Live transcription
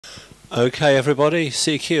Okay, everybody,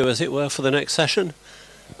 CQ as it were for the next session.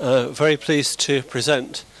 Very pleased to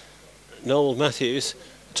present Noel Matthews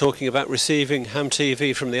talking about receiving ham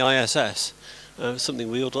TV from the ISS,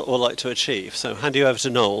 something we all like to achieve. So hand you over to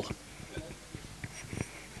Noel.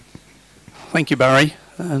 Thank you, Barry,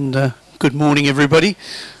 and good morning, everybody.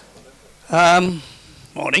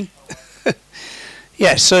 Morning.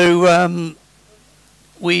 Yeah, so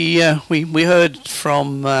we heard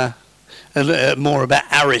from more about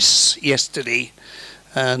ARIS yesterday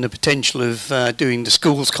and the potential of doing the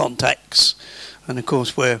schools contacts, and of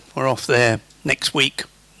course we're off there this week,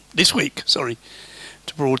 to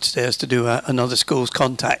Broadstairs to do another schools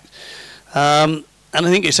contact, and I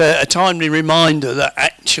think it's a timely reminder that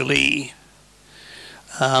actually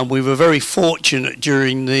we were very fortunate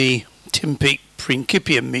during the Tim Peake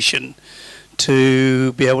Principium mission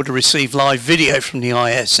to be able to receive live video from the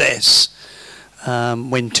ISS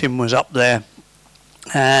when Tim was up there,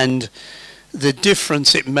 and the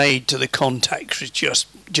difference it made to the contacts was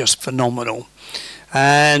just phenomenal.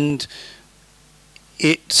 And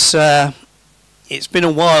it's been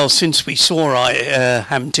a while since we saw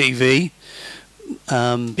ham TV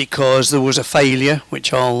because there was a failure,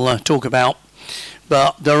 which I'll talk about,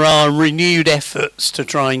 but there are renewed efforts to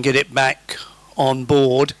try and get it back on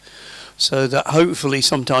board, so that hopefully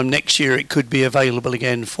sometime next year it could be available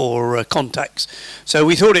again for contacts. So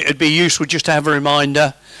we thought it would be useful just to have a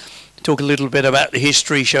reminder, talk a little bit about the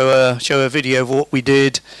history, show a video of what we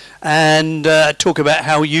did, and talk about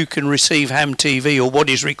how you can receive ham TV, or what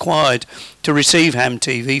is required to receive ham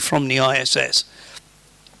TV from the ISS.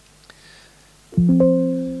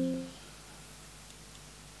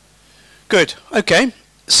 Good, okay.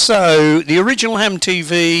 So the original ham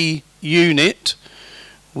TV unit,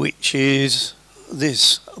 which is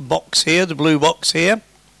this box here, the blue box here,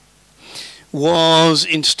 was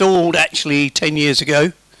installed actually 10 years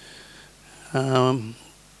ago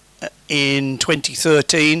in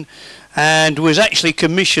 2013, and was actually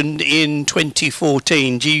commissioned in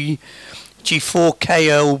 2014.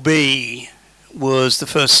 G4KLB was the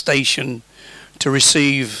first station to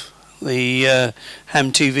receive the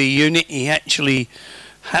ham TV unit. He actually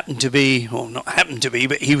happened to be, or not happened to be,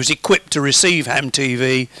 but he was equipped to receive ham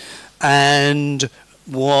TV and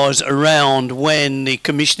was around when the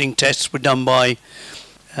commissioning tests were done by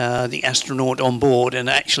the astronaut on board, and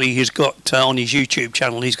actually he's got on his YouTube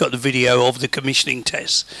channel, he's got the video of the commissioning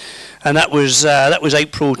tests, and that was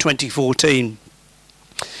April 2014.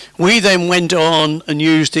 We then went on and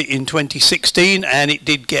used it in 2016, and it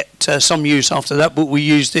did get some use after that, but we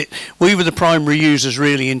used it, we were the primary users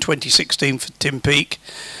really in 2016 for Tim Peake.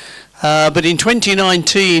 But in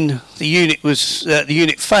 2019 the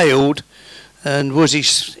unit failed and was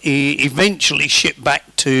eventually shipped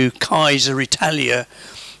back to Kaiser Italia,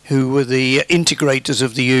 who were the integrators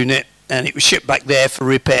of the unit, and it was shipped back there for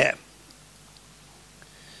repair.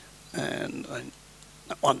 And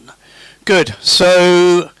that one. Good.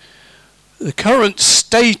 So the current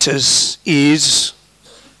status is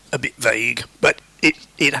a bit vague, but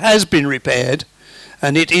it has been repaired,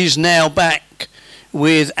 and it is now back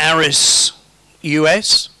with ARIS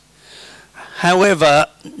US. However,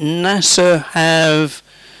 NASA have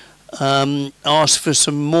asked for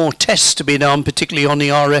some more tests to be done, particularly on the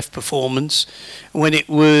RF performance. When it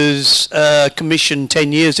was commissioned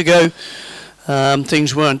 10 years ago,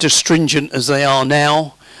 things weren't as stringent as they are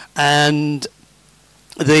now, and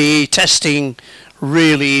the testing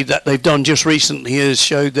really that they've done just recently has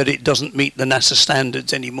showed that it doesn't meet the NASA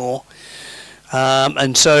standards anymore,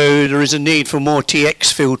 and so there is a need for more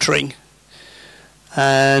TX filtering.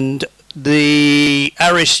 And the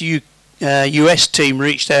ARIS US team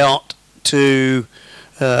reached out to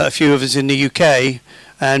a few of us in the UK,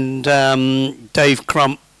 and Dave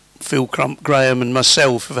Crump, Phil Crump, Graham and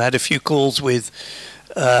myself have had a few calls with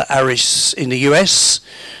ARIS in the US.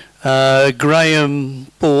 Graham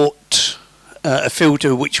bought a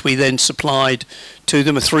filter which we then supplied to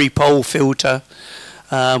them, a 3-pole filter,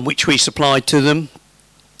 which we supplied to them.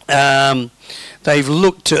 They've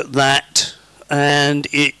looked at that, and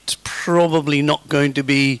it's probably not going to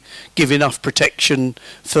give enough protection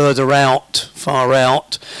far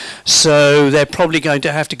out, so they're probably going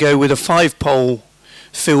to have to go with a 5-pole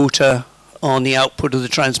filter on the output of the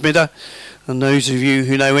transmitter, and those of you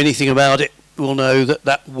who know anything about it will know that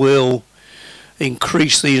that will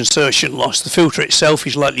increase the insertion loss. The filter itself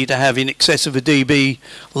is likely to have in excess of a dB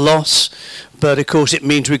loss, but of course it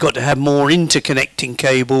means we've got to have more interconnecting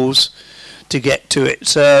cables to get to it.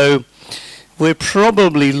 So we're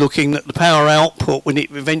probably looking at the power output, when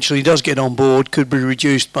it eventually does get on board, could be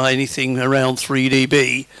reduced by anything around 3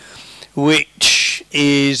 dB, which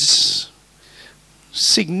is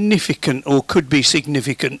significant, or could be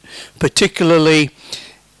significant, particularly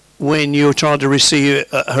when you're trying to receive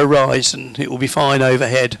it at horizon. It will be fine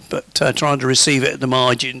overhead, but trying to receive it at the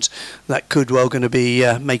margins, that could well going to be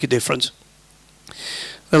make a difference.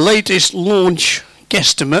 The latest launch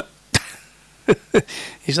guesstimate,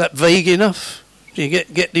 is that vague enough? Do you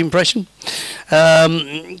get the impression?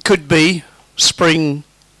 Could be spring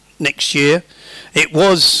next year. It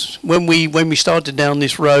was when we started down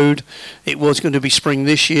this road, it was going to be spring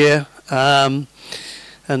this year, and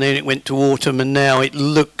then it went to autumn, and now it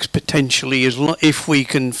looks potentially, if we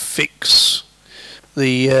can fix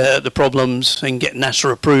the problems and get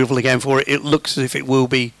NASA approval again for it, it looks as if it will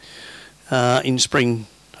be in spring,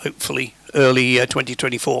 hopefully early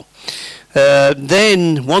 2024.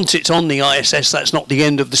 Then once it's on the ISS, that's not the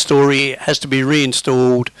end of the story. It has to be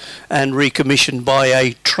reinstalled and recommissioned by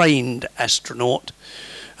a trained astronaut.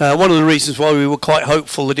 One of the reasons why we were quite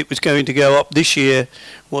hopeful that it was going to go up this year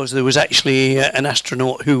was there was actually an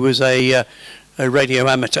astronaut who was a radio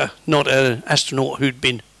amateur, not an astronaut who'd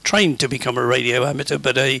been trained to become a radio amateur,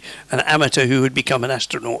 but an amateur who had become an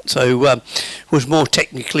astronaut, so was more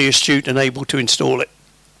technically astute and able to install it.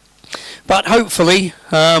 But hopefully,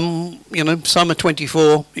 you know, summer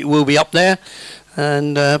 24, it will be up there.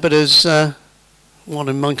 And but as one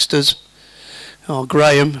amongst us,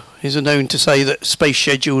 Graham, is known to say that space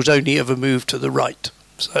schedules only ever move to the right.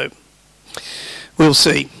 So we'll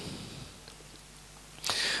see.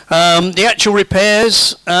 The actual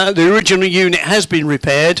repairs, the original unit has been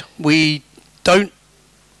repaired. We don't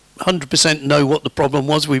 100% know what the problem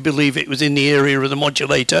was. We believe it was in the area of the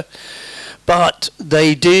modulator. But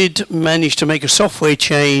they did manage to make a software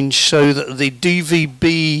change so that the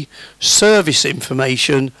DVB service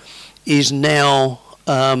information is now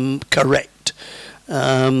correct.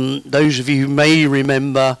 Those of you may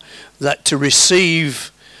remember that to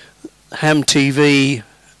receive ham TV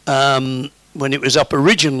when it was up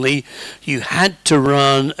originally, you had to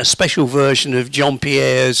run a special version of John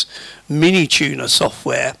Pierre's mini tuner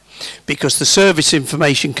software, because the service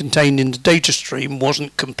information contained in the data stream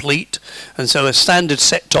wasn't complete, and so a standard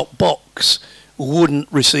set-top box wouldn't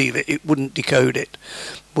receive it, it wouldn't decode it.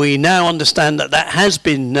 We now understand that that has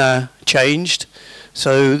been changed,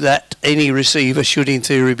 so that any receiver should in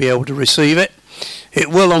theory be able to receive it. It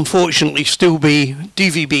will unfortunately still be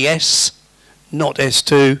DVB-S, not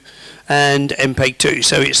S2, and MPEG-2,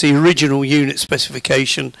 so it's the original unit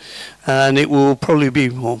specification, and it will probably be,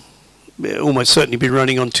 well, almost certainly be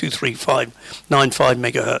running on 23595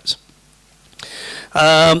 megahertz.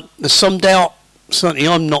 There's some doubt, certainly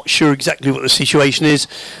I'm not sure exactly what the situation is.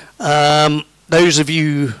 Those of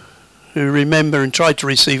you who remember and tried to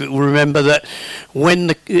receive it will remember that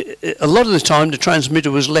when a lot of the time the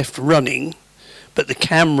transmitter was left running, but the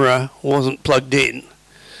camera wasn't plugged in.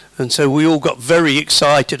 And so we all got very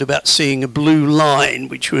excited about seeing a blue line,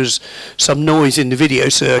 which was some noise in the video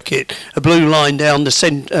circuit, a blue line down the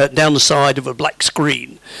side of a black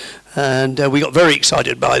screen. And we got very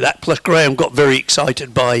excited by that. Plus Graham got very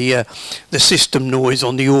excited by the system noise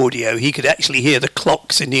on the audio. He could actually hear the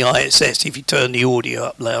clocks in the ISS if he turned the audio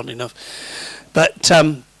up loud enough. But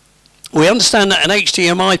we understand that an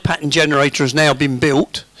HDMI pattern generator has now been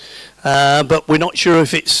built, but we're not sure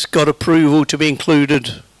if it's got approval to be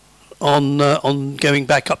included on going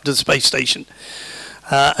back up to the space station.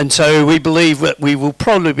 And so we believe that we will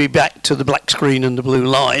probably be back to the black screen and the blue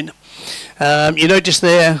line. You notice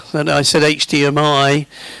there that I said HDMI.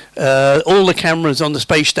 All the cameras on the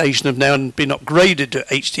space station have now been upgraded to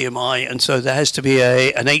HDMI, and so there has to be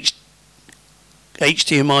an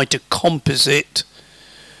HDMI to composite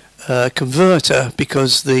converter,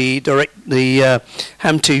 because the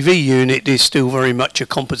ham TV unit is still very much a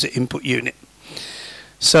composite input unit.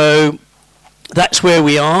 So that's where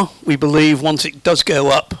we are. We believe once it does go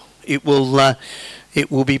up, it will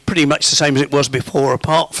be pretty much the same as it was before,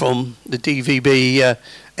 apart from the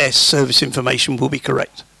DVB-S service information will be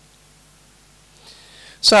correct.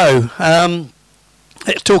 So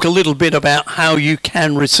let's talk a little bit about how you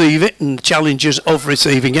can receive it and the challenges of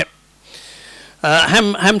receiving it.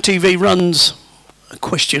 Ham TV runs a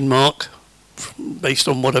question mark, based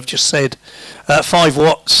on what I've just said, 5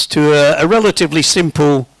 watts to a relatively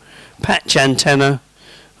simple patch antenna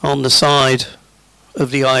on the side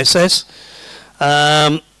of the ISS.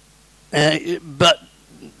 But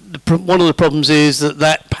one of the problems is that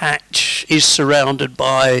that patch is surrounded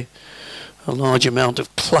by a large amount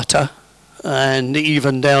of clutter, and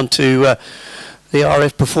even down to the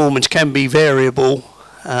RF performance can be variable.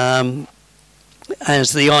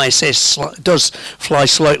 as the ISS does fly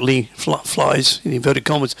slightly, flies in inverted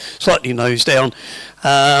commas, slightly nose down,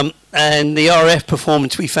 and the RF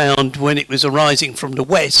performance we found when it was arising from the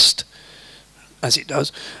west, as it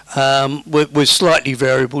does, was slightly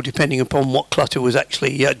variable depending upon what clutter was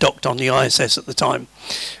actually docked on the ISS at the time.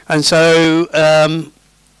 And so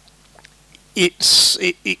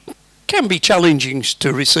it can be challenging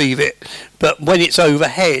to receive it, but when it's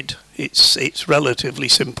overhead, it's relatively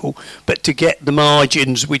simple. But to get the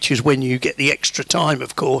margins, which is when you get the extra time,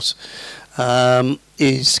 of course,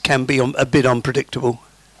 can be a bit unpredictable.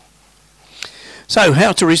 So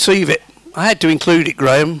how to receive it? I had to include it,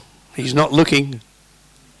 Graham. He's not looking.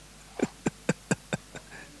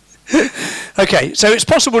 Okay, so it's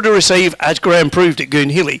possible to receive, as Graham proved at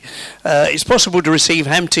Goonhilly, it's possible to receive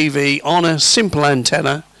ham TV on a simple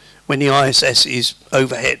antenna when the ISS is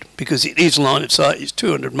overhead, because it is line of sight. It's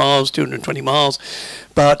 200 miles, 220 miles,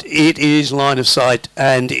 but it is line of sight,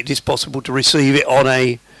 and it is possible to receive it on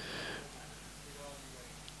a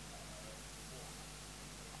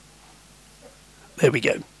there we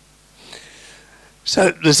go.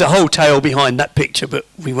 So there's a whole tale behind that picture, but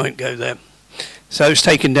we won't go there. So it's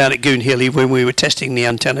taken down at Goonhilly when we were testing the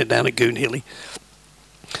antenna down at Goonhilly.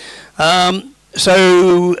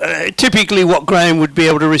 Typically what Graham would be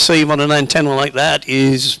able to receive on an antenna like that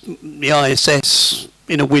is the ISS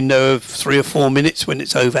in a window of 3 or 4 minutes when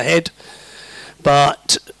it's overhead.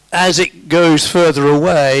 But as it goes further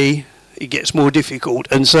away, it gets more difficult.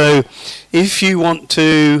 And so if you want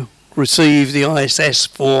to receive the ISS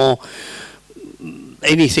for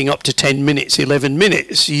anything up to 10 minutes, 11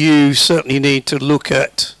 minutes, you certainly need to look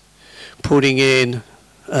at putting in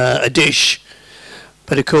a dish.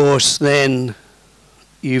 But of course, then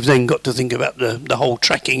you've then got to think about the whole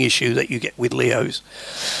tracking issue that you get with LEOs.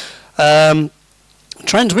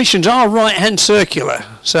 Transmissions are right-hand circular,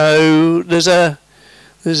 so there's an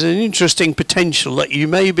interesting potential that you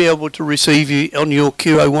may be able to receive on your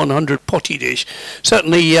QO100 potty dish.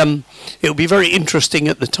 Certainly, it'll be very interesting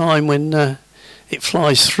at the time when it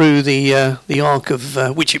flies through the arc of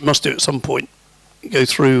which it must do at some point, go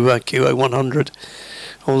through QO100.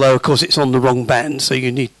 Although of course it's on the wrong band, so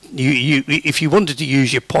you need if you wanted to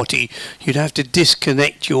use your potty, you'd have to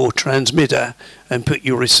disconnect your transmitter and put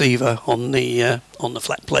your receiver on the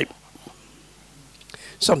flat plate.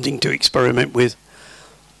 Something to experiment with.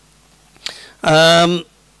 Basic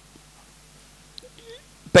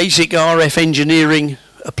RF engineering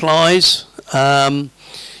applies.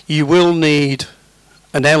 You will need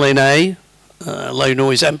an LNA, low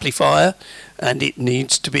noise amplifier, and it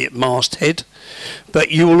needs to be at masthead.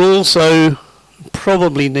 But you will also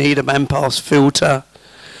probably need a bandpass filter.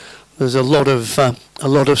 There's a lot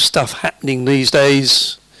of stuff happening these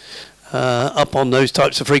days up on those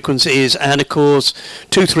types of frequencies, and of course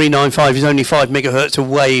 2395 is only 5 megahertz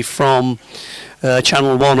away from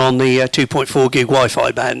channel 1 on the 2.4 gig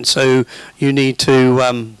Wi-Fi band, so you need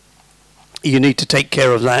to take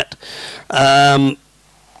care of that.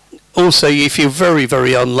 Also, if you're very,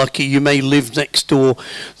 very unlucky, you may live next door.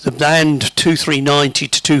 The band 2390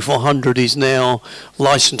 to 2400 is now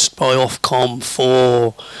licensed by Ofcom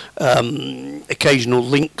for occasional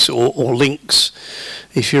links or links.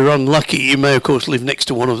 If you're unlucky, you may, of course, live next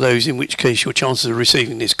to one of those, in which case your chances of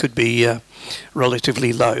receiving this could be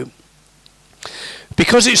relatively low.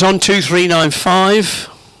 Because it's on 2395,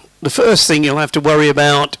 the first thing you'll have to worry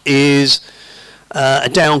about is a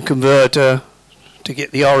down converter to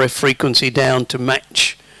get the RF frequency down to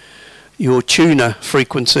match your tuner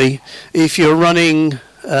frequency. If you're running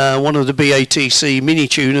one of the BATC mini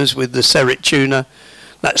tuners with the Serret tuner,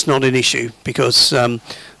 that's not an issue, because the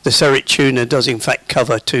Serret tuner does in fact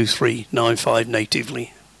cover 2395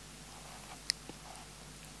 natively.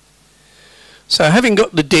 So having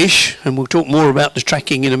got the dish, and we'll talk more about the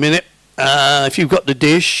tracking in a minute, if you've got the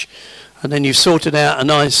dish and then you've sorted out a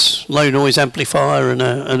nice low noise amplifier and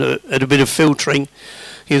a bit of filtering,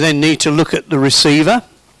 you then need to look at the receiver.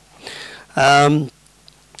 As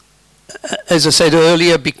I said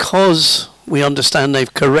earlier, because we understand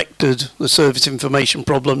they've corrected the service information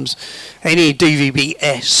problems, any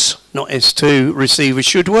DVB-S, not S2, receiver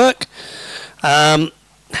should work.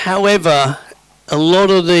 However, a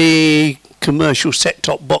lot of the commercial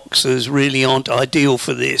set-top boxes really aren't ideal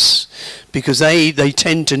for this, because they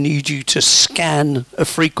tend to need you to scan a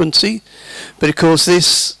frequency. But of course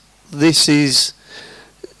this is,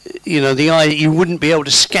 you know, you wouldn't be able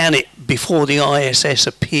to scan it before the ISS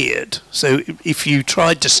appeared. So if you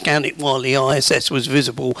tried to scan it while the ISS was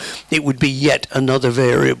visible, it would be yet another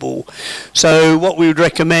variable. So what we would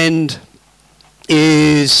recommend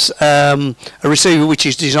is a receiver which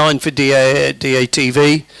is designed for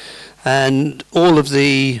DATV. and all of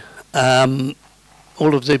the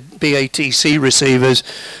BATC receivers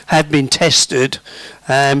have been tested,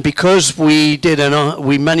 and because we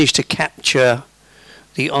managed to capture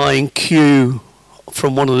the I and Q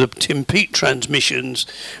from one of the Tim Peake transmissions,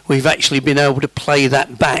 we've actually been able to play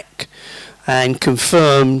that back and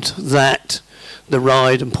confirmed that the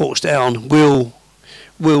ride and Portsdown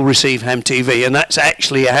will receive ham TV, and that's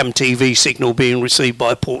actually a ham TV signal being received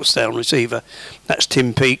by a Portsdown receiver. That's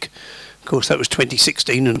Tim Peake. Of course, that was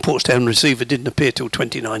 2016, and the Portsdown receiver didn't appear till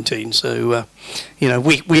 2019. So,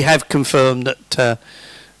 we have confirmed that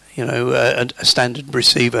a standard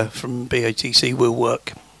receiver from BATC will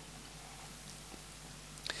work.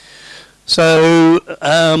 So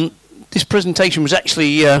this presentation was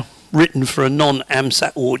actually written for a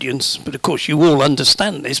non-AMSAT audience, but of course you all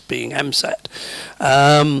understand this, being AMSAT,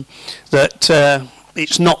 that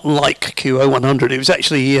it's not like QO100. It was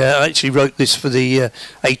actually I actually wrote this for the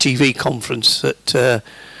ATV conference at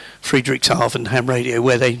Friedrichshafen Ham Radio,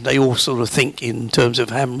 where they all sort of think in terms of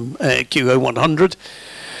ham QO100,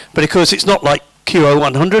 but of course it's not like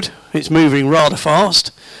QO100. It's moving rather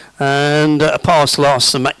fast, and a pass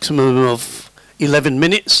lasts a maximum of 11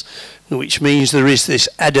 minutes, which means there is this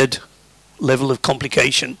added level of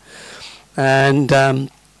complication, and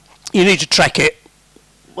you need to track it.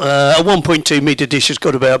 A 1.2 meter dish has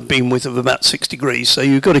got about a beam width of about 6 degrees, so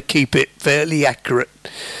you've got to keep it fairly accurate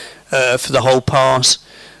for the whole pass,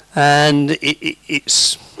 and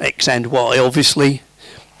it's X and Y obviously,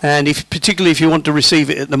 and particularly if you want to receive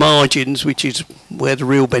it at the margins, which is where the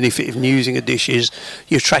real benefit of using a dish is,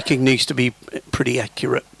 your tracking needs to be pretty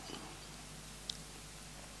accurate.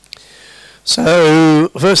 So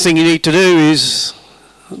first thing you need to do is,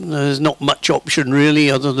 there's not much option really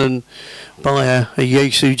other than buy a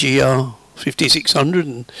Yaesu GR 5600,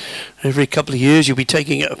 and every couple of years you'll be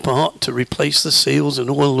taking it apart to replace the seals and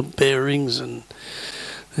oil the bearings, and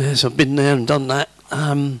yes, I've been there and done that.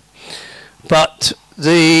 But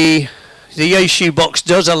the Yaesu box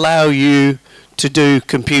does allow you to do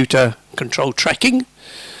computer control tracking.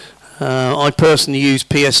 I personally use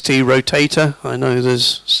PST Rotator. I know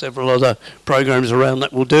there's several other programs around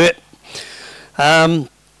that will do it.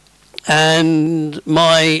 And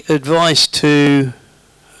my advice to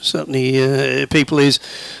certainly people is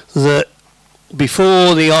that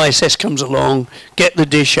before the ISS comes along, get the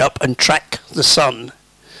dish up and track the sun.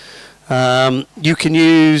 You can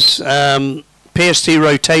use PST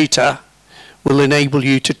Rotator will enable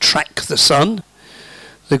you to track the sun.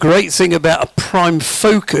 The great thing about a prime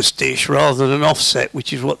focus dish rather than an offset,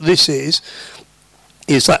 which is what this is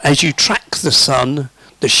that as you track the sun,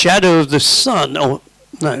 the shadow of the sun,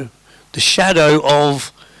 the shadow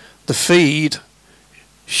of the feed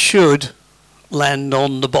should land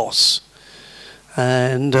on the boss,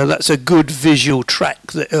 and that's a good visual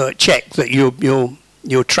check that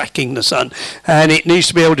you're tracking the sun, and it needs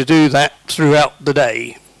to be able to do that throughout the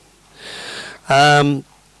day.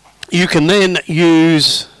 You can then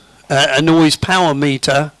use a noise power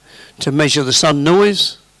meter to measure the sun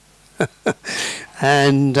noise,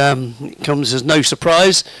 and it comes as no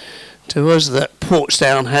surprise to us that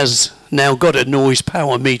Portsdown has now got a noise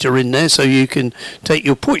power meter in there, so you can take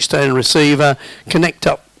your Portsdown receiver, connect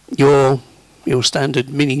up your standard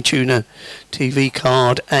mini tuner TV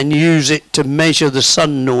card, and use it to measure the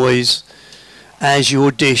sun noise as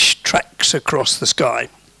your dish tracks across the sky.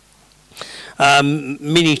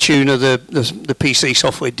 Mini Tuner, the PC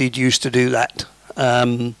software, did used to do that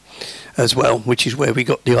as well, which is where we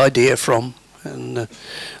got the idea from. And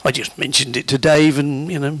I just mentioned it to Dave,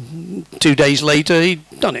 and 2 days later he'd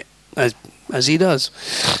done it as he does.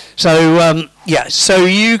 So yeah, so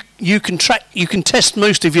you can test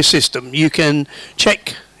most of your system. You can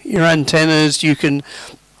check your antennas. You can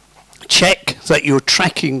check that you're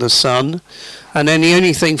tracking the sun. And then the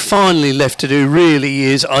only thing finally left to do really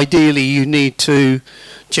is, ideally you need to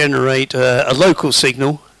generate a local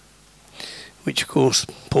signal, which of course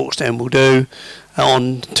Portsdown will do,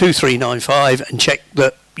 on 2395, and check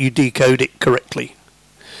that you decode it correctly.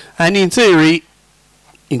 And in theory,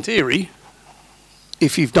 if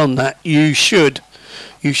you've done that, you should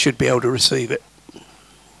be able to receive it.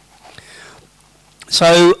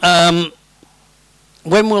 So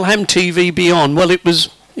when will ham TV be on? Well, it was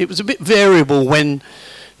a bit variable when,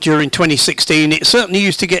 during 2016, it certainly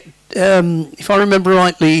used to get, if I remember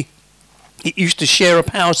rightly, it used to share a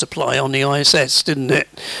power supply on the ISS, didn't it?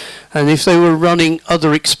 And if they were running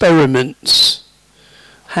other experiments,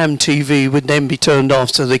 ham TV would then be turned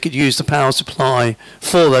off so they could use the power supply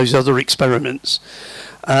for those other experiments.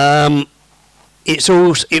 It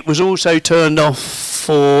was also turned off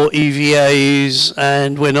for EVAs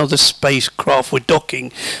and when other spacecraft were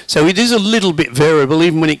docking. So it is a little bit variable.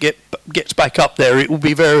 Even when it gets back up there, it will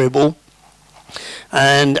be variable.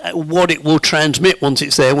 And what it will transmit once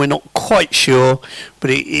it's there, we're not quite sure, but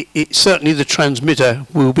it certainly the transmitter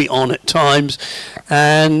will be on at times.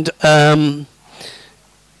 And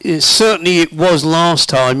certainly it was last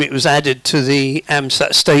time it was added to the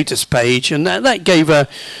AMSAT status page, and that gave a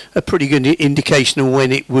pretty good indication of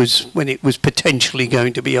when it was potentially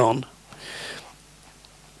going to be on.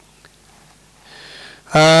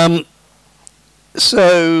 And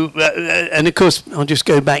of course I'll just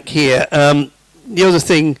go back here. The other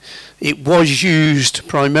thing, it was used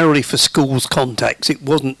primarily for schools contacts.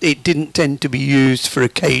 It didn't tend to be used for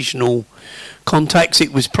occasional contacts.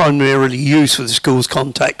 It was primarily used for the schools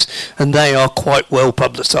contacts, and they are quite well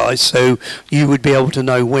publicised, so you would be able to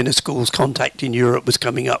know when a schools contact in Europe was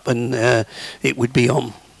coming up, and it would be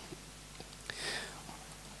on.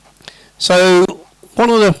 So one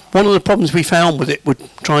of the problems we found with it, with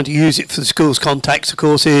trying to use it for the schools contacts, of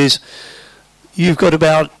course, is you've got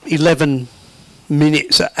about 11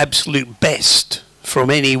 minutes at absolute best from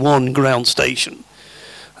any one ground station.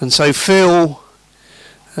 And so Phil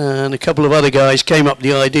and a couple of other guys came up with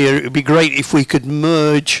the idea it would be great if we could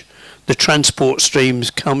merge the transport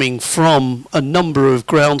streams coming from a number of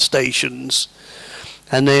ground stations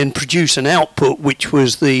and then produce an output which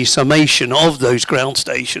was the summation of those ground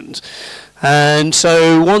stations. And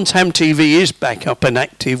so once HamTV is back up and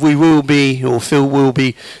active, we will be, or Phil will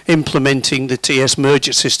be, implementing the TS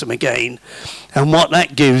merger system again. And what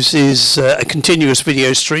that gives is a continuous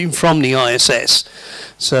video stream from the ISS.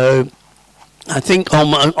 So I think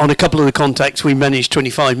on a couple of the contacts we managed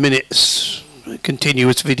 25 minutes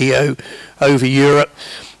continuous video over Europe,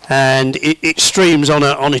 and it streams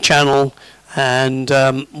on a channel, and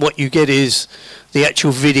what you get is the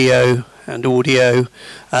actual video and audio,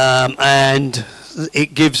 and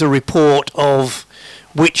it gives a report of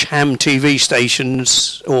which HamTV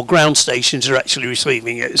stations or ground stations are actually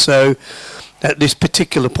receiving it. So at this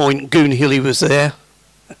particular point, Goonhilly was there,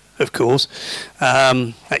 of course.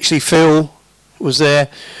 Actually, Phil was there.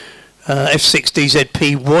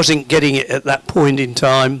 F6DZP wasn't getting it at that point in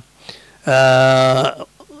time.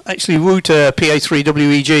 Actually, Router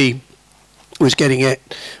PA3WEG was getting it,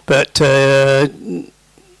 but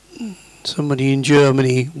somebody in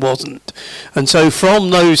Germany wasn't. And so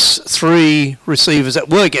from those three receivers that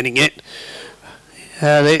were getting it,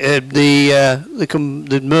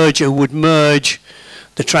 the merger would merge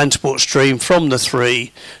the transport stream from the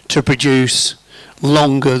three to produce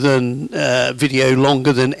longer than video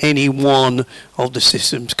longer than any one of the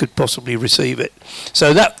systems could possibly receive it.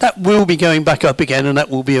 So that will be going back up again, and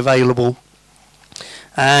that will be available.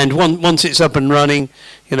 And once it's up and running,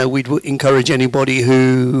 you know, we'd encourage anybody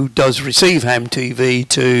who does receive HamTV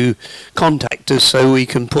to contact us so we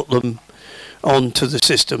can put them onto the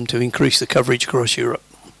system to increase the coverage across Europe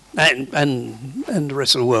and the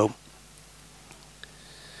rest of the world.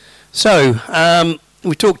 So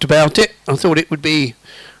we talked about it. I thought it would be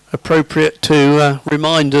appropriate to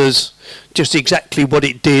remind us just exactly what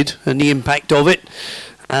it did and the impact of it.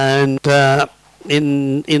 And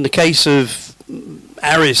in the case of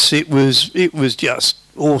ARIS, it was just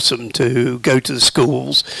awesome to go to the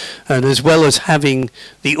schools, and as well as having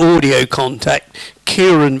the audio contact,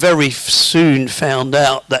 Kieran very soon found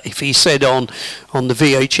out that if he said on the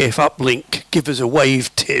VHF uplink, "Give us a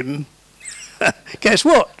wave, Tim," guess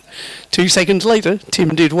what? 2 seconds later, Tim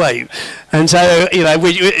did wave. And so, you know,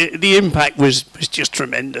 the impact was just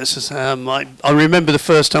tremendous. I remember the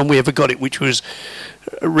first time we ever got it, which was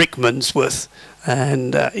Rickmansworth.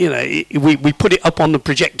 And, you know, we put it up on the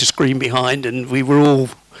projector screen behind, and we were all,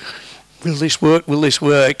 will this work, will this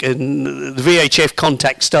work? And the VHF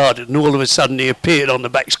contact started, and all of a sudden he appeared on the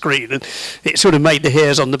back screen, and it sort of made the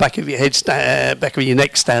hairs on the back of your head, back of your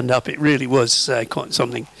neck stand up. It really was quite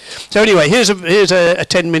something. So anyway, here's a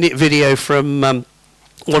 10-minute video from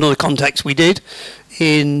one of the contacts we did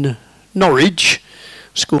in Norwich,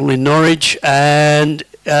 school in Norwich, and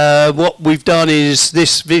what we've done is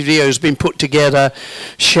this video has been put together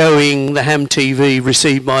showing the HamTV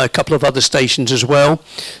received by a couple of other stations as well.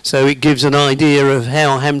 So it gives an idea of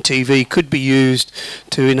how HamTV could be used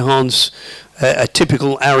to enhance a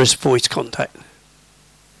typical ARIS voice contact.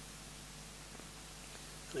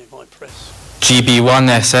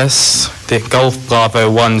 GB1SS, the Golf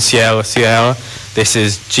Bravo 1 Sierra Sierra. This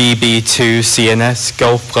is GB2 CNS,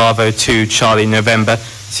 Golf Bravo 2 Charlie November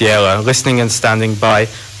Sierra, listening and standing by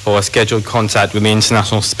for a scheduled contact with the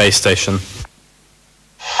International Space Station.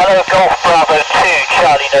 Hello, Golf Bravo 2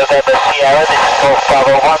 Charlie November Sierra. This is Golf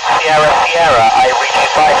Bravo 1 Sierra Sierra. I read you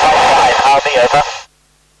 555. I'll be over.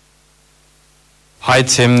 Hi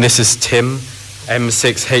Tim, this is Tim,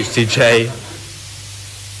 M6HTJ.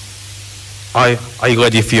 Are you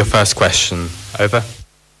ready for your first question? Over.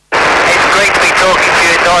 It's great to be talking to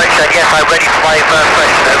you in Norwich, and yes, I'm ready for my first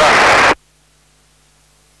question. Over.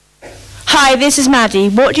 Hi, this is Maddie.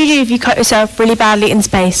 What do you do if you cut yourself really badly in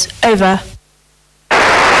space? Over.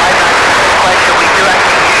 Question. We do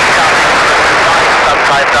actually use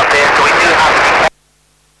sometimes up here, so we do have to be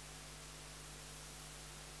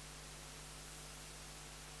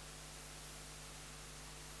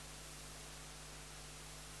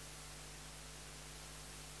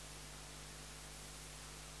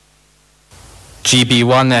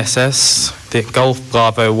GB1SS, the Golf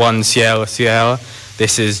Bravo 1 Sierra Sierra.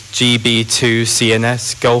 This is GB2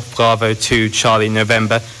 CNS, Golf Bravo 2 Charlie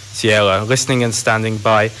November Sierra, listening and standing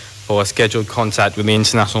by for a scheduled contact with the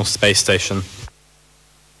International Space Station.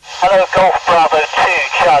 Hello, Golf Bravo 2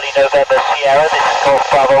 Charlie November Sierra. This is Golf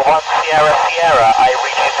Bravo 1 Sierra Sierra. I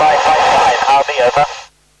read you 555. How be over?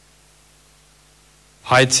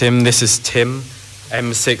 Hi Tim, this is Tim,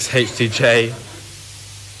 M6HTJ.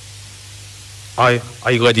 Are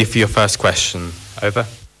you ready for your first question? Over.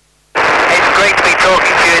 It's great to be talking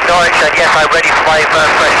to you in Norwich, and yes, I'm ready for my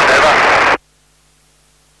first question. Over.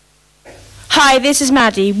 Hi, this is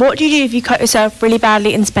Maddie. What do you do if you cut yourself really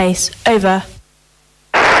badly in space? Over.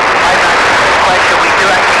 Question. We do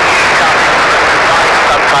actually use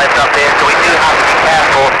sometimes up here, so we do have to be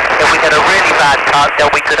careful. If we get a really bad cut, then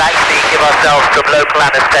we could actually give ourselves some local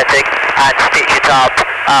anaesthetic and stitch it up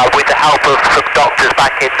with the help of some doctors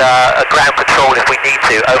back in ground control if we need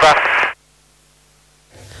to. Over.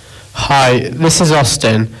 Hi, this is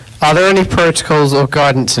Austin. Are there any protocols or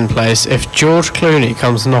guidance in place if George Clooney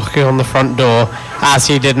comes knocking on the front door as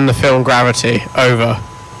he did in the film Gravity? Over.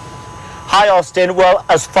 Hi Austin, well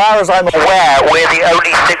as far as I'm aware we're the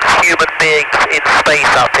only 6 human beings in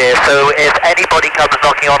space up here, so if anybody comes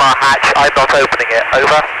knocking on our hatch I'm not opening it.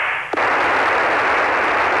 Over.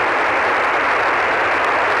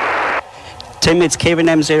 Tim, it's Kieran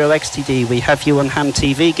M0XTD. We have you on Ham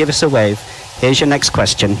TV. Give us a wave. Here's your next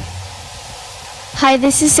question. Hi,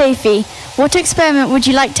 this is Sophie. What experiment would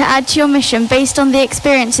you like to add to your mission based on the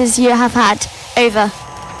experiences you have had? Over.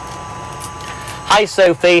 Hi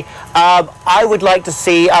Sophie. I would like to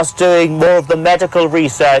see us doing more of the medical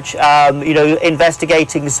research,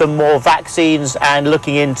 investigating some more vaccines and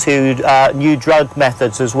looking into new drug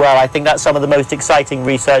methods as well. I think that's some of the most exciting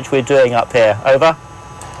research we're doing up here. Over.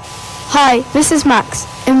 Hi, this is Max.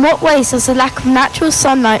 In what ways does the lack of natural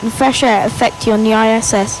sunlight and fresh air affect you on the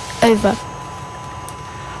ISS? Over.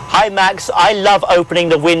 Hi Max, I love opening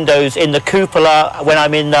the windows in the cupola when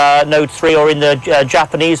I'm in Node 3 or in the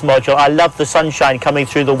Japanese module. I love the sunshine coming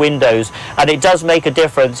through the windows, and it does make a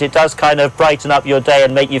difference. It does kind of brighten up your day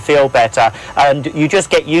and make you feel better, and you just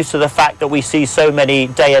get used to the fact that we see so many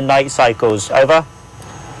day and night cycles. Over.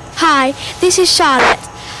 Hi, this is Charlotte.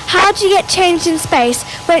 How do you get changed in space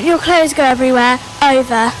when your clothes go everywhere?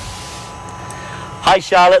 Over. Hi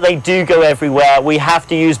Charlotte, they do go everywhere. We have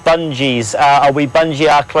to use bungees. We bungee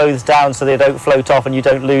our clothes down so they don't float off and you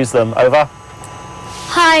don't lose them. Over.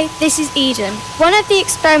 Hi, this is Eden. One of the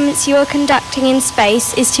experiments you are conducting in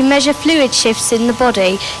space is to measure fluid shifts in the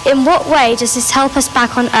body. In what way does this help us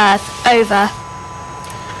back on Earth? Over.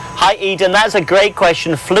 Hi Eden, that's a great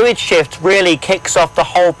question. Fluid shift really kicks off the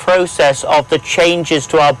whole process of the changes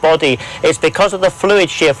to our body. It's because of the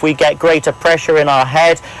fluid shift we get greater pressure in our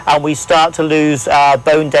head and we start to lose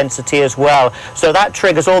bone density as well. So that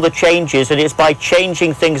triggers all the changes, and it's by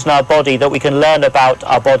changing things in our body that we can learn about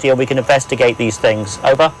our body and we can investigate these things.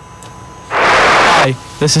 Over. Hi,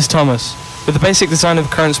 this is Thomas. With the basic design of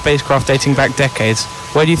the current spacecraft dating back decades,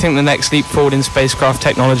 where do you think the next leap forward in spacecraft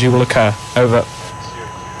technology will occur? Over.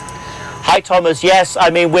 Hi Thomas, yes, I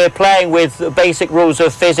mean we're playing with the basic rules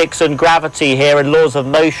of physics and gravity here and laws of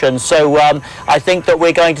motion, so I think that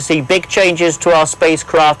we're going to see big changes to our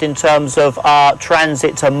spacecraft in terms of our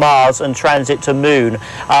transit to Mars and transit to Moon,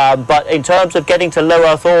 but in terms of getting to low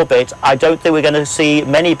Earth orbit I don't think we're going to see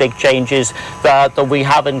many big changes that we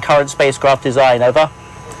have in current spacecraft design. Over.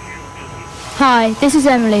 Hi, this is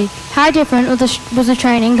Emily. How different was the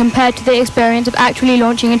training compared to the experience of actually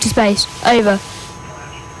launching into space? Over.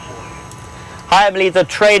 Hi Emily, the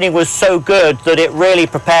training was so good that it really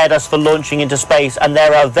prepared us for launching into space, and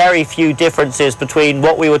there are very few differences between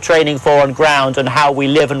what we were training for on ground and how we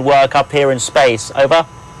live and work up here in space. Over.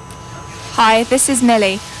 Hi, this is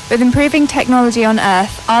Millie. With improving technology on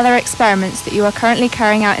Earth, are there experiments that you are currently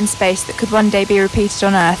carrying out in space that could one day be repeated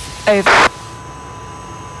on Earth? Over.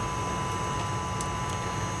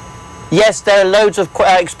 Yes, there are loads of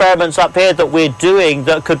experiments up here that we're doing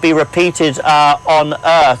that could be repeated on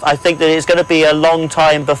Earth. I think that it's going to be a long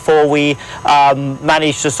time before we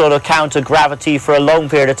manage to sort of counter gravity for a long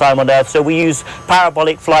period of time on Earth. So we use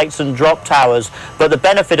parabolic flights and drop towers. But the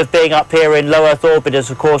benefit of being up here in low Earth orbit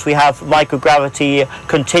is, of course, we have microgravity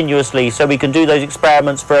continuously. So we can do those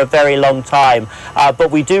experiments for a very long time.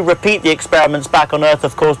 But we do repeat the experiments back on Earth,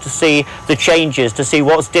 of course, to see the changes, to see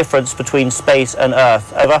what's difference between space and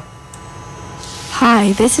Earth. Over.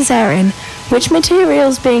 Hi, this is Erin. Which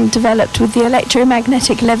materials being developed with the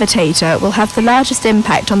electromagnetic levitator will have the largest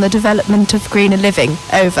impact on the development of greener living?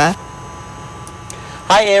 Over.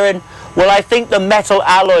 Hi, Erin. Well, I think the metal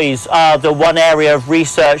alloys are the one area of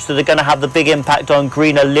research that are going to have the big impact on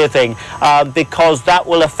greener living, because that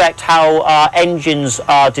will affect how engines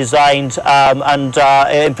are designed, and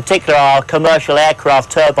in particular our commercial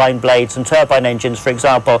aircraft turbine blades and turbine engines, for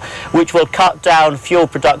example, which will cut down fuel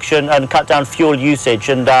production and cut down fuel usage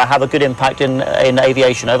and have a good impact in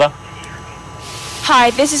aviation. Over.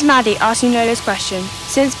 Hi, this is Maddie asking Nola's question.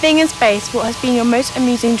 Since being in space, what has been your most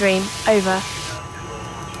amusing dream? Over.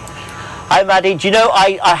 Hi Maddie, do you know,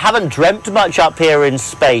 I haven't dreamt much up here in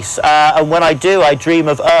space, and when I do, I dream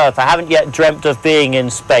of Earth. I haven't yet dreamt of being in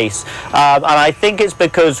space, and I think it's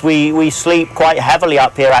because we sleep quite heavily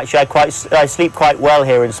up here, actually. I sleep quite well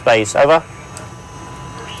here in space. Over.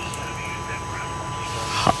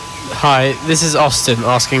 Hi, this is Austin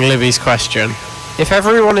asking Libby's question. If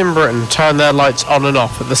everyone in Britain turned their lights on and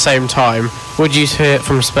off at the same time, would you see it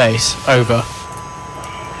from space? Over.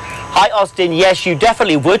 Hi Austin, yes, you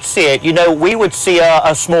definitely would see it. You know, we would see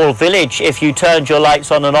a small village if you turned your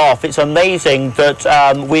lights on and off. It's amazing that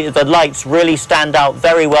the lights really stand out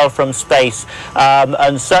very well from space,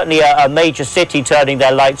 and certainly a major city turning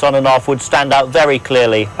their lights on and off would stand out very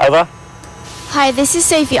clearly. Over. Hi, this is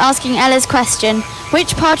Sophie asking Ella's question.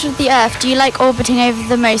 Which part of the Earth do you like orbiting over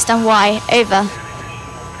the most and why? Over.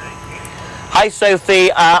 Hi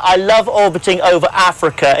Sophie, I love orbiting over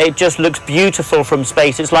Africa. It just looks beautiful from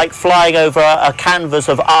space. It's like flying over a canvas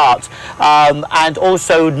of art. And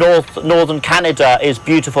also northern Canada is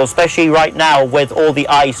beautiful, especially right now with all the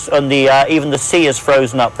ice and even the sea is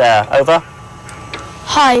frozen up there. Over.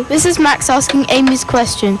 Hi, this is Max asking Amy's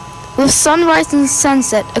question. With sunrise and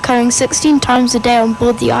sunset occurring 16 times a day on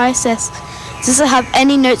board the ISS, does it have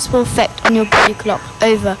any noticeable effect on your body clock?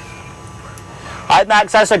 Over. Hi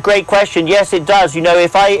Max, that's a great question. Yes, it does. You know,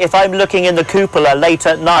 if I'm looking in the cupola late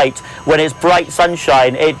at night when it's bright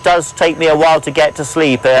sunshine, it does take me a while to get to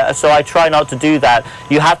sleep. So I try not to do that.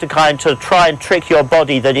 You have to kind of try and trick your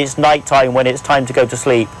body that it's nighttime when it's time to go to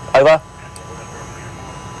sleep. Over.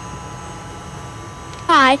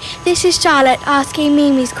 Hi, this is Charlotte asking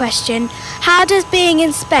Mimi's question. How does being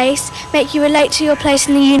in space make you relate to your place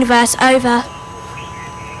in the universe? Over.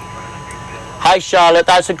 Hi Charlotte,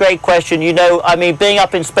 that's a great question. You know, I mean, being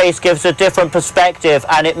up in space gives a different perspective,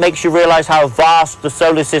 and it makes you realize how vast the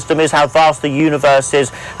solar system is, how vast the universe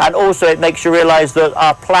is, and also it makes you realize that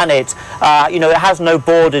our planet, you know, it has no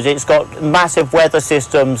borders. It's got massive weather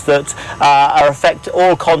systems that affect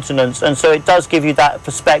all continents, and so it does give you that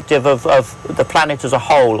perspective of the planet as a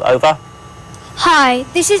whole. Over. Hi,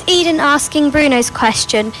 this is Eden asking Bruno's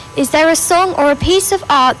question. Is there a song or a piece of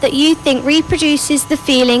art that you think reproduces the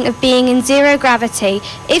feeling of being in zero gravity?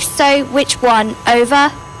 If so, which one? Over.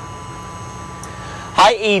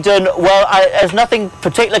 Hi Eden, well, there's nothing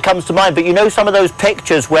particular comes to mind, but you know some of those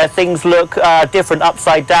pictures where things look different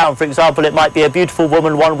upside down. For example, it might be a beautiful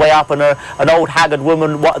woman one way up and an old haggard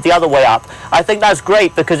woman the other way up. I think that's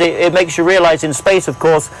great because it makes you realise in space, of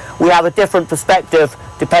course, we have a different perspective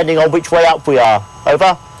depending on which way up we are.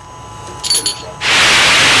 Over.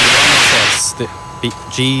 The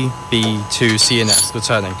GB2CNS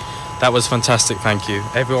returning. That was fantastic, thank you.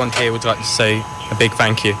 Everyone here would like to say a big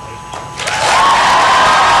thank you.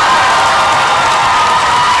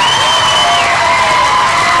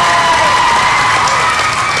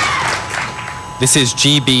 This is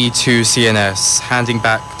GB2CNS handing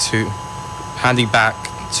back to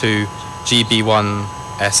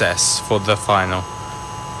GB1SS for the final.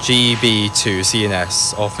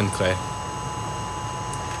 GB2CNS off and clear.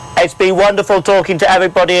 It's been wonderful talking to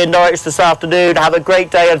everybody in Norwich this afternoon. Have a great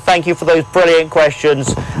day and thank you for those brilliant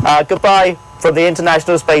questions. Goodbye from the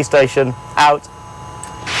International Space Station. Out.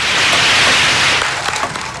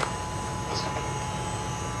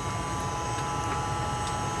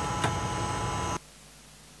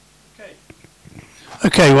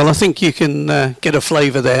 Okay, well, I think you can get a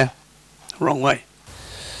flavour there. Wrong way.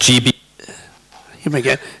 GB. Him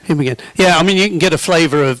again. Yeah, I mean, you can get a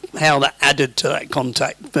flavour of how that added to that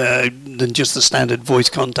contact than just the standard voice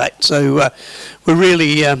contact. So we're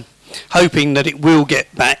really hoping that it will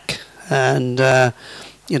get back, and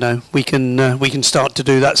you know, we can start to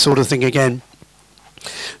do that sort of thing again.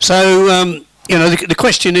 So you know, the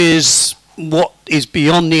question is, what is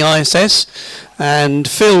beyond the ISS? And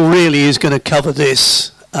Phil really is going to cover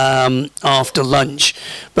this after lunch,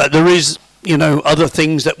 but there is, you know, other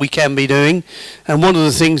things that we can be doing, and one of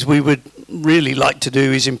the things we would really like to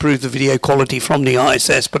do is improve the video quality from the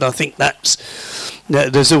ISS, but I think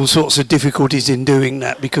there's all sorts of difficulties in doing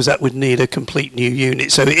that, because that would need a complete new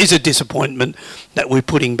unit. So it is a disappointment that we're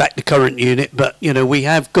putting back the current unit, but you know, we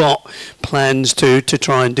have got plans to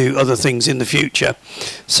try and do other things in the future.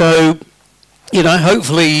 So you know,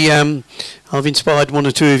 hopefully I've inspired one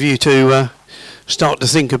or two of you to start to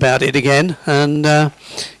think about it again, and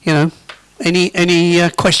you know, any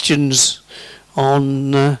questions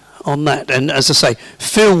on that? And as I say,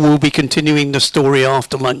 Phil will be continuing the story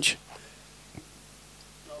after lunch.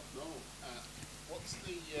 What's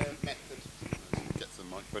the method? Get to the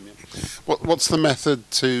microphone. Yeah. What's the method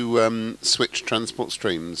to switch transport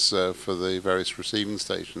streams for the various receiving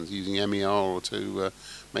stations, using MER or to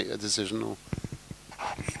make a decision? Or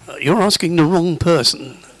you're asking the wrong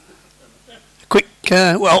person. Quick.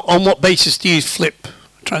 Well, on what basis do you flip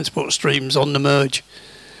transport streams on the merge?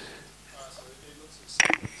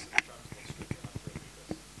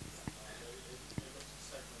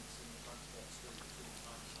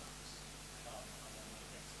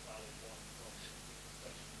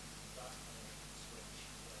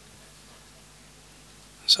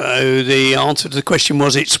 So the answer to the question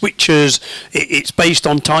was, it switches, it's based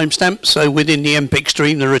on timestamps. So within the MPEG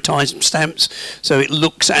stream there are timestamps. So it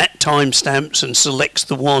looks at timestamps and selects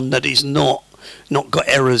the one that is not got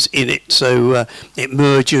errors in it. So it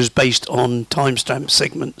merges based on timestamp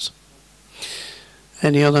segments.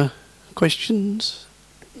 Any other questions?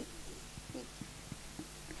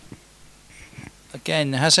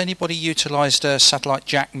 Again, has anybody utilised a satellite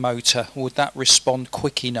jack motor? Would that respond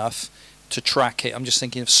quick enough to track it? I'm just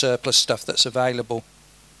thinking of surplus stuff that's available.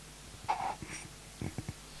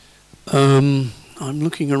 I'm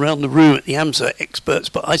looking around the room at the AMSAT experts,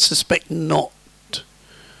 but I suspect not.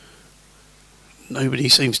 Nobody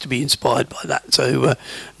seems to be inspired by that. So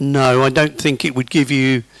no, I don't think it would give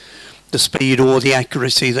you the speed or the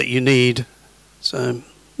accuracy that you need. So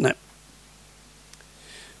no.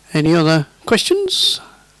 Any other questions?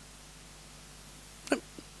 No.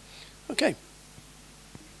 Okay.